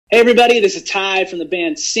Hey everybody, this is Ty from the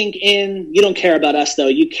band Sink In. You don't care about us though.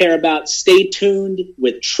 You care about Stay Tuned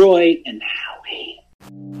with Troy and Howie.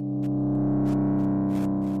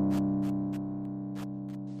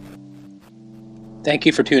 Thank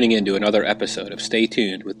you for tuning in to another episode of Stay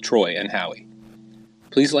Tuned with Troy and Howie.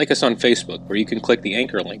 Please like us on Facebook, where you can click the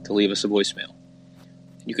anchor link to leave us a voicemail.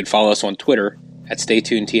 You can follow us on Twitter at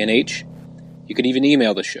StayTunedTNH. You can even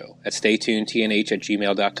email the show at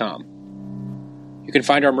StayTunedTNH@gmail.com. You can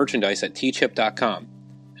find our merchandise at tchip.com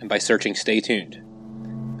and by searching Stay Tuned.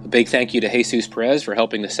 A big thank you to Jesus Perez for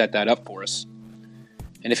helping to set that up for us.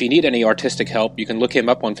 And if you need any artistic help, you can look him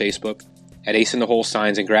up on Facebook at Ace in the Hole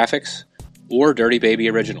Signs and Graphics or Dirty Baby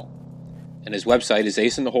Original. And his website is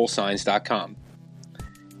aceintheholesigns.com.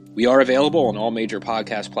 We are available on all major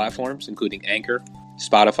podcast platforms, including Anchor,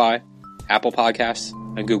 Spotify, Apple Podcasts,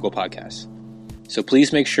 and Google Podcasts. So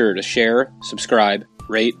please make sure to share, subscribe,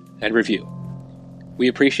 rate, and review. We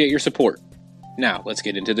appreciate your support. Now, let's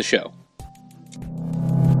get into the show.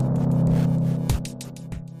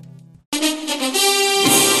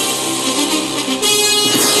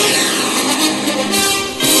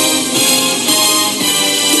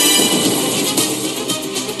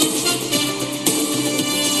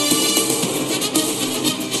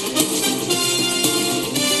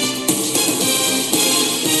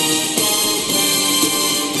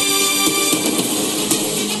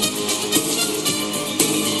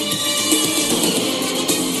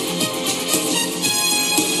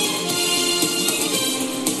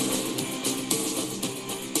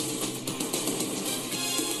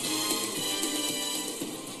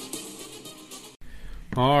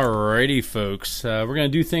 Alrighty, folks. We're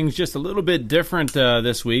going to do things just a little bit different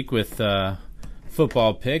this week with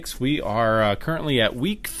football picks. We are currently at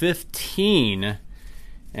week 15,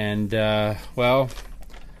 and, well,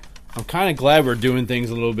 I'm kind of glad we're doing things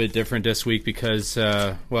a little bit different this week because,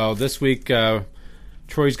 well, this week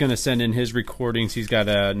Troy's going to send in his recordings. He's got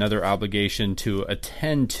another obligation to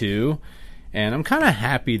attend to, and I'm kind of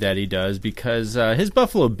happy that he does because his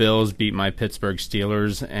Buffalo Bills beat my Pittsburgh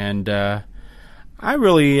Steelers, and I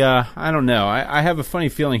really, I don't know. I have a funny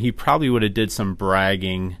feeling he probably would have did some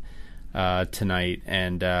bragging tonight.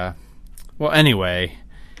 And, well, anyway,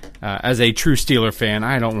 as a true Steeler fan,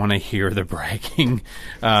 I don't want to hear the bragging.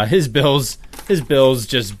 His Bills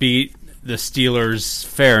just beat the Steelers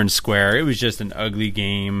fair and square. It was just an ugly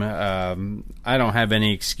game. I don't have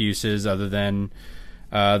any excuses other than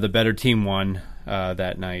the better team won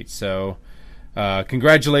that night. So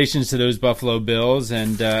congratulations to those Buffalo Bills,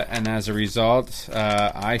 and as a result,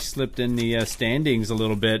 I slipped in the standings a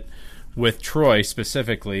little bit with Troy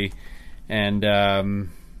specifically, and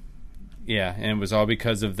yeah, and it was all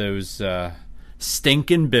because of those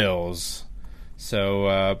stinking Bills.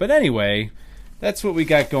 So, but anyway, that's what we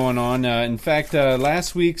got going on. In fact,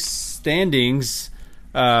 last week's standings,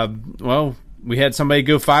 well, we had somebody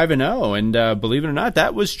go 5-0, and believe it or not,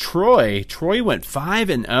 that was Troy. Troy went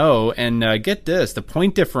 5-0, and get this, the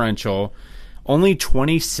point differential, only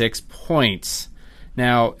 26 points.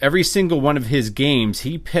 Now, every single one of his games,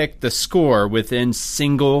 he picked the score within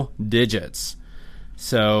single digits.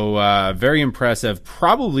 So, very impressive.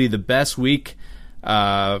 Probably the best week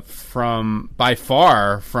by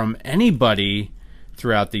far from anybody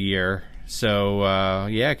throughout the year. So,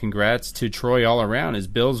 yeah, congrats to Troy all around. His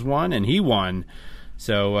Bills won, and he won.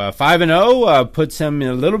 So, 5-0 puts him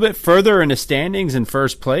a little bit further in the standings in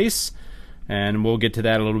first place, and we'll get to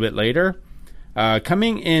that a little bit later.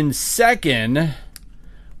 Coming in second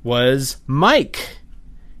was Mike.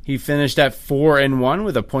 He finished at 4-1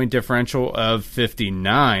 with a point differential of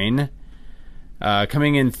 59.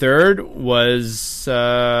 Coming in third was,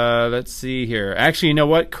 let's see here. Actually, you know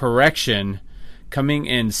what? Correction. Coming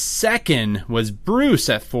in second was Bruce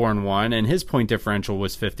at 4-1, and his point differential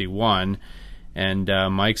was 51. And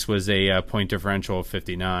Mike's was a point differential of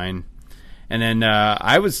 59. And then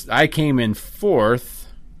I came in fourth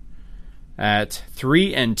at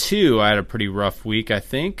 3-2. I had a pretty rough week, I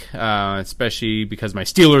think, especially because my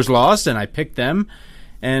Steelers lost, and I picked them.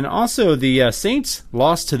 And also the Saints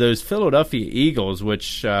lost to those Philadelphia Eagles,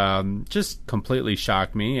 which just completely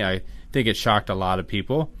shocked me. I think it shocked a lot of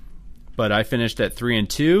people. But I finished at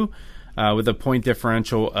 3-2 with a point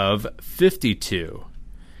differential of 52.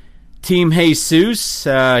 Team Jesus,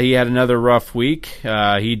 he had another rough week.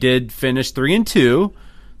 He did finish 3-2,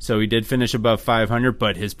 so he did finish above 500,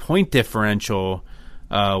 but his point differential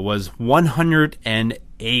was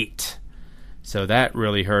 108. So that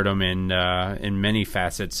really hurt him in many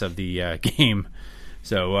facets of the game.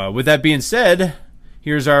 So with that being said,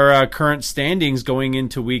 here's our current standings going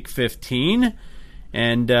into Week 15.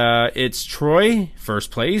 And it's Troy,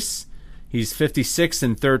 first place. He's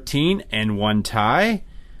 56-13 and one tie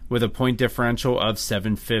with a point differential of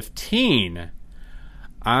 715.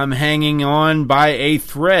 I'm hanging on by a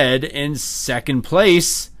thread in second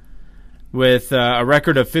place with a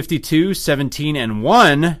record of 52-17 and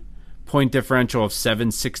 1, point differential of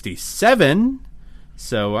 767.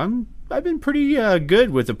 So I've been pretty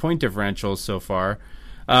good with the point differential so far.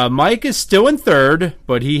 Mike is still in third,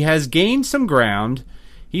 but he has gained some ground.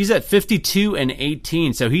 He's at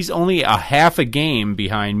 52-18, so he's only a half a game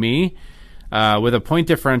behind me with a point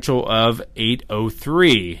differential of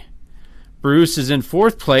 803. Bruce is in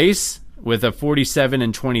fourth place with a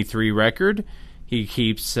 47-23 record. He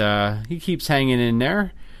keeps hanging in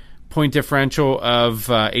there. Point differential of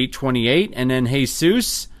 828, and then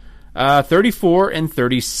Jesus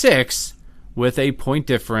 34-36 with a point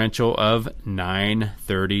differential of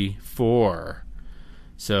 934.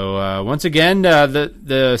 So once again,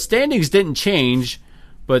 the standings didn't change,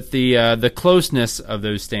 but the closeness of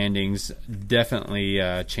those standings definitely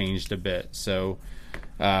changed a bit. So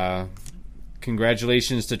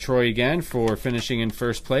congratulations to Troy again for finishing in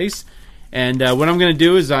first place. And what I'm going to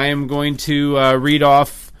do is I am going to read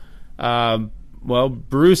off,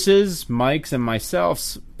 Bruce's, Mike's, and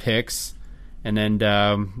myself's picks. And then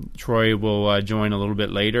Troy will join a little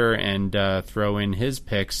bit later and throw in his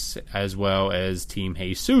picks as well as Team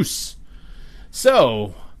Jesus.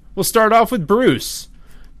 So we'll start off with Bruce.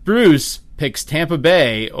 Bruce picks Tampa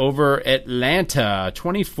Bay over Atlanta,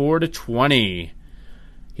 24-20.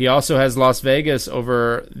 He also has Las Vegas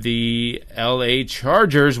over the LA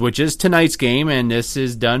Chargers, which is tonight's game, and this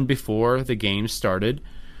is done before the game started.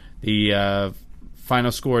 The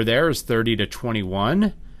final score there is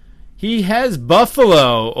 30-21. He has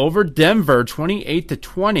Buffalo over Denver,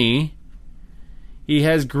 28-20. He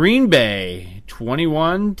has Green Bay,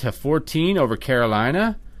 21-14 over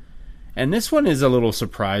Carolina. And this one is a little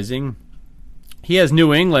surprising. He has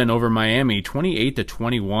New England over Miami,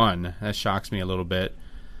 28-21. That shocks me a little bit.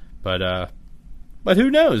 But who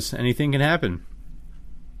knows? Anything can happen.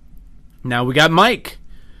 Now we got Mike.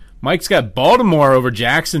 Mike's got Baltimore over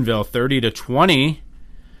Jacksonville, 30-20.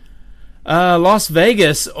 Las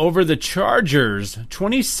Vegas over the Chargers,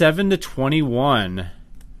 27-21.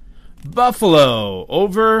 Buffalo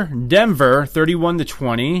over Denver,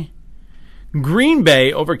 31-20. Green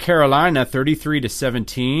Bay over Carolina,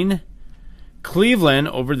 33-17. Cleveland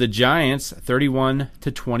over the Giants,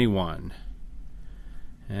 31-21.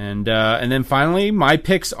 And then finally, my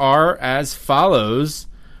picks are as follows.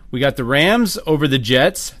 We got the Rams over the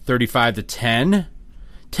Jets, 35-10.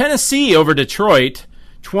 Tennessee over Detroit,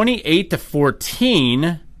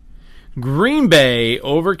 28-14. Green Bay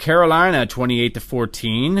over Carolina,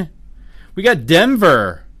 28-14. We got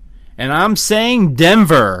Denver, and I'm saying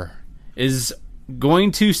Denver is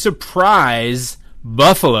going to surprise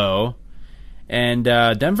Buffalo. And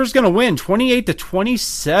Denver's going to win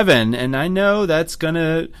 28-27, and I know that's going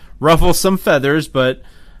to ruffle some feathers, but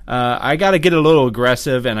I got to get a little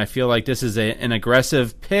aggressive, and I feel like this is an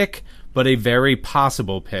aggressive pick, but a very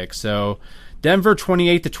possible pick. So Denver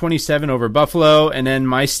 28-27 over Buffalo, and then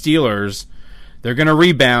my Steelers, they're going to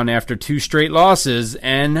rebound after 2 straight losses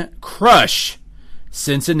and crush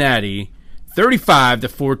Cincinnati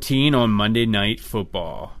 35-14 on Monday Night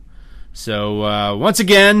Football. So once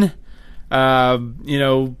again,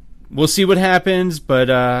 we'll see what happens, but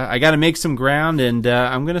I got to make some ground, and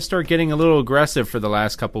I'm going to start getting a little aggressive for the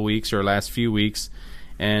last couple weeks or last few weeks,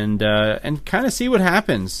 and kind of see what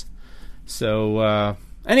happens. So,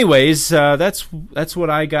 anyways, that's what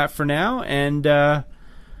I got for now, and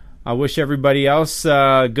I wish everybody else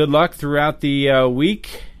good luck throughout the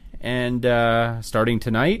week and starting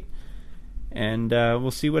tonight, and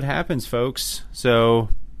we'll see what happens, folks. So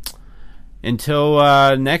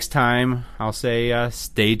until next time, I'll say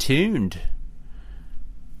stay tuned.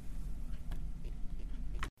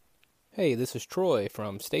 Hey, this is Troy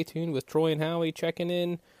from Stay Tuned with Troy and Howie, checking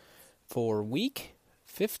in for Week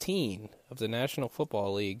 15 of the National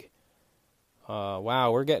Football League.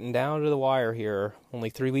 Wow, we're getting down to the wire here. Only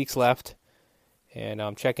 3 weeks left, and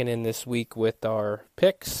I'm checking in this week with our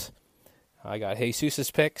picks. I got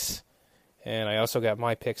Jesus's picks, and I also got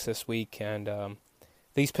my picks this week, and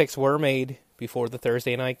these picks were made before the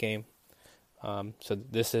Thursday night game, so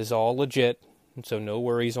this is all legit, so no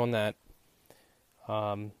worries on that.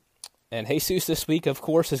 And Jesus this week, of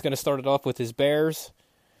course, is going to start it off with his Bears.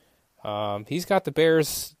 He's got the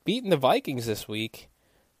Bears beating the Vikings this week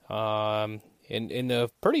in a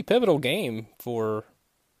pretty pivotal game for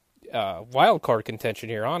wild card contention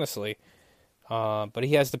here, honestly. But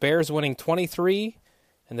he has the Bears winning 23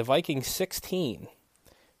 and the Vikings 16.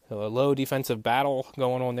 So a low defensive battle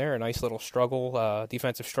going on there, a nice little struggle,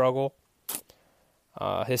 defensive struggle.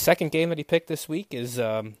 His second game that he picked this week is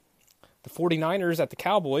the 49ers at the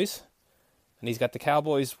Cowboys. And he's got the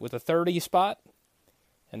Cowboys with a 30 spot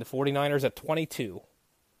and the 49ers at 22.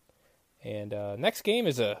 And next game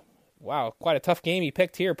is quite a tough game he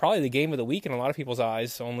picked here. Probably the game of the week in a lot of people's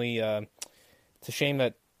eyes. Only it's a shame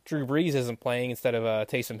that Drew Brees isn't playing instead of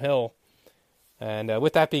Taysom Hill. And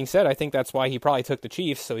with that being said, I think that's why he probably took the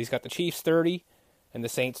Chiefs. So he's got the Chiefs 30 and the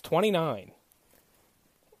Saints 29.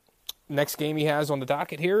 Next game he has on the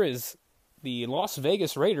docket here is the Las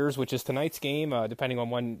Vegas Raiders, which is tonight's game, depending on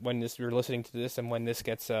when you're listening to this and when this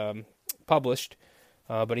gets published.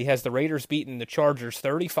 But he has the Raiders beating the Chargers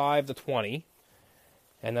 35-20.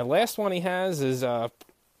 And the last one he has is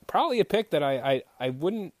probably a pick that I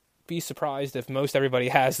wouldn't be surprised if most everybody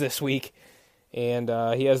has this week. And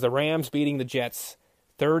he has the Rams beating the Jets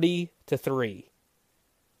 30-3.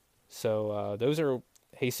 So those are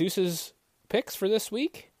Jesus's picks for this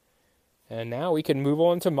week. And now we can move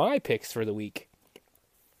on to my picks for the week.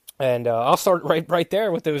 And I'll start right there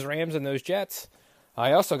with those Rams and those Jets.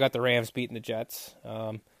 I also got the Rams beating the Jets.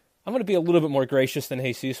 I'm going to be a little bit more gracious than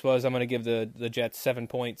Jesus was. I'm going to give the Jets 7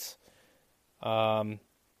 points. So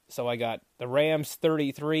I got the Rams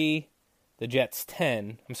 33, the Jets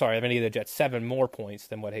 10. I'm sorry, I'm going to give the Jets 7 more points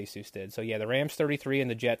than what Jesus did. So yeah, the Rams 33 and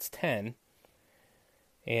the Jets 10.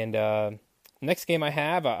 And next game I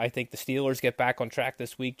have, I think the Steelers get back on track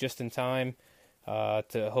this week just in time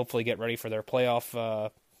to hopefully get ready for their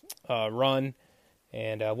playoff run.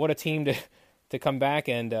 And what a team to come back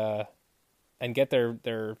and get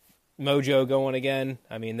their mojo going again.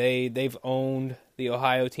 I mean, they've owned the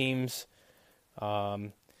Ohio teams,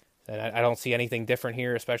 and I don't see anything different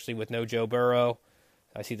here, especially with no Joe Burrow.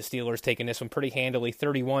 I see the Steelers taking this one pretty handily,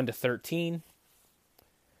 31-13.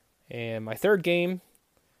 And my third game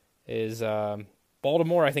is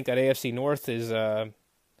Baltimore. I think that AFC North is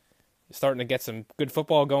starting to get some good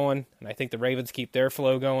football going, and I think the Ravens keep their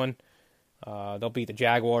flow going. They'll beat the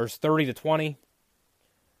Jaguars 30-20.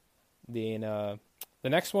 The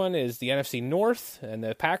next one is the NFC North, and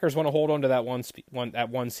the Packers want to hold on to that one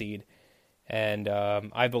seed, and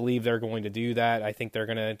I believe they're going to do that. I think they're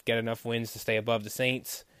going to get enough wins to stay above the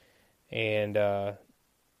Saints, and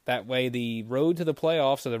that way the road to the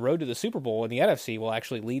playoffs or the road to the Super Bowl in the NFC will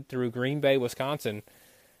actually lead through Green Bay, Wisconsin.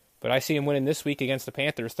 But I see them winning this week against the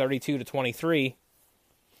Panthers 32-23.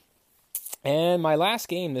 And my last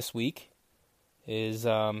game this week is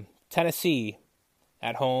Tennessee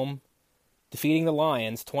at home, defeating the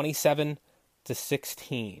Lions 27-16.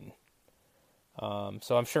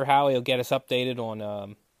 So I'm sure Howie will get us updated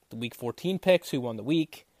on the Week 14 picks, who won the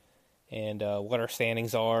week, and what our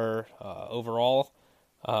standings are overall.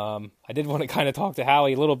 I did want to kind of talk to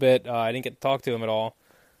Howie a little bit. I didn't get to talk to him at all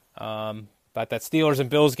about that Steelers and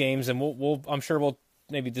Bills games, and I'm sure we'll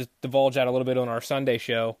maybe just divulge that a little bit on our Sunday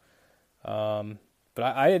show. But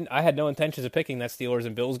I had no intentions of picking that Steelers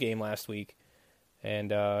and Bills game last week,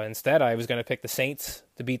 and instead I was going to pick the Saints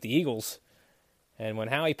to beat the Eagles. And when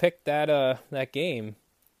Howie picked that game,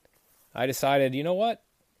 I decided, you know what,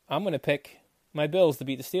 I'm going to pick my Bills to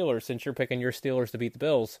beat the Steelers since you're picking your Steelers to beat the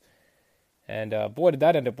Bills. And boy, did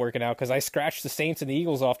that end up working out, because I scratched the Saints and the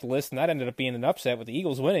Eagles off the list, and that ended up being an upset with the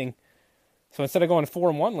Eagles winning. So instead of going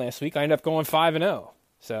 4-1 last week, I ended up going 5-0.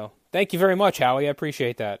 So thank you very much, Howie. I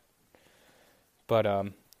appreciate that. But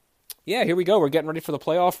yeah, here we go. We're getting ready for the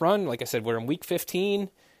playoff run. Like I said, we're in Week 15,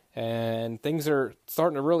 and things are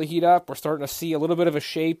starting to really heat up. We're starting to see a little bit of a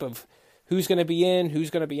shape of who's going to be in, who's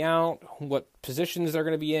going to be out, what positions they're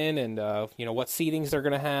going to be in, and what seedings they're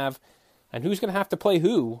going to have, and who's going to have to play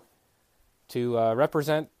who to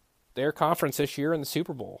represent their conference this year in the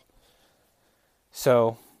Super Bowl.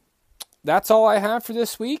 So that's all I have for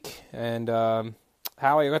this week. And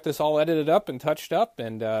Howie got this all edited up and touched up,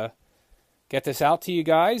 and get this out to you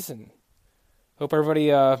guys. And hope everybody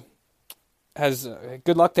has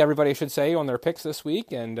good luck to everybody, I should say, on their picks this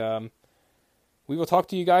week. And we will talk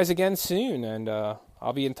to you guys again soon. And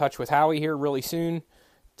I'll be in touch with Howie here really soon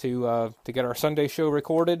to get our Sunday show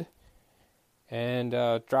recorded and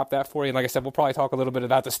drop that for you. And like I said, we'll probably talk a little bit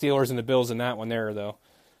about the Steelers and the Bills in that one there, though.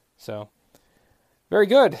 So, very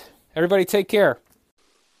good. Everybody take care.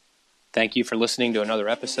 Thank you for listening to another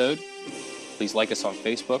episode. Please like us on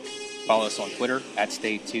Facebook. Follow us on Twitter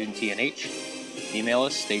 @StayTunedTNH. Email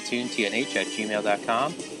us,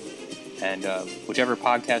 staytunedtnh@gmail.com. And whichever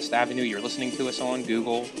podcast avenue you're listening to us on,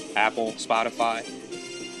 Google, Apple, Spotify,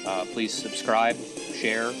 please subscribe,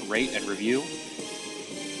 share, rate, and review.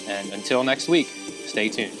 And until next week, stay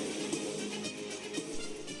tuned.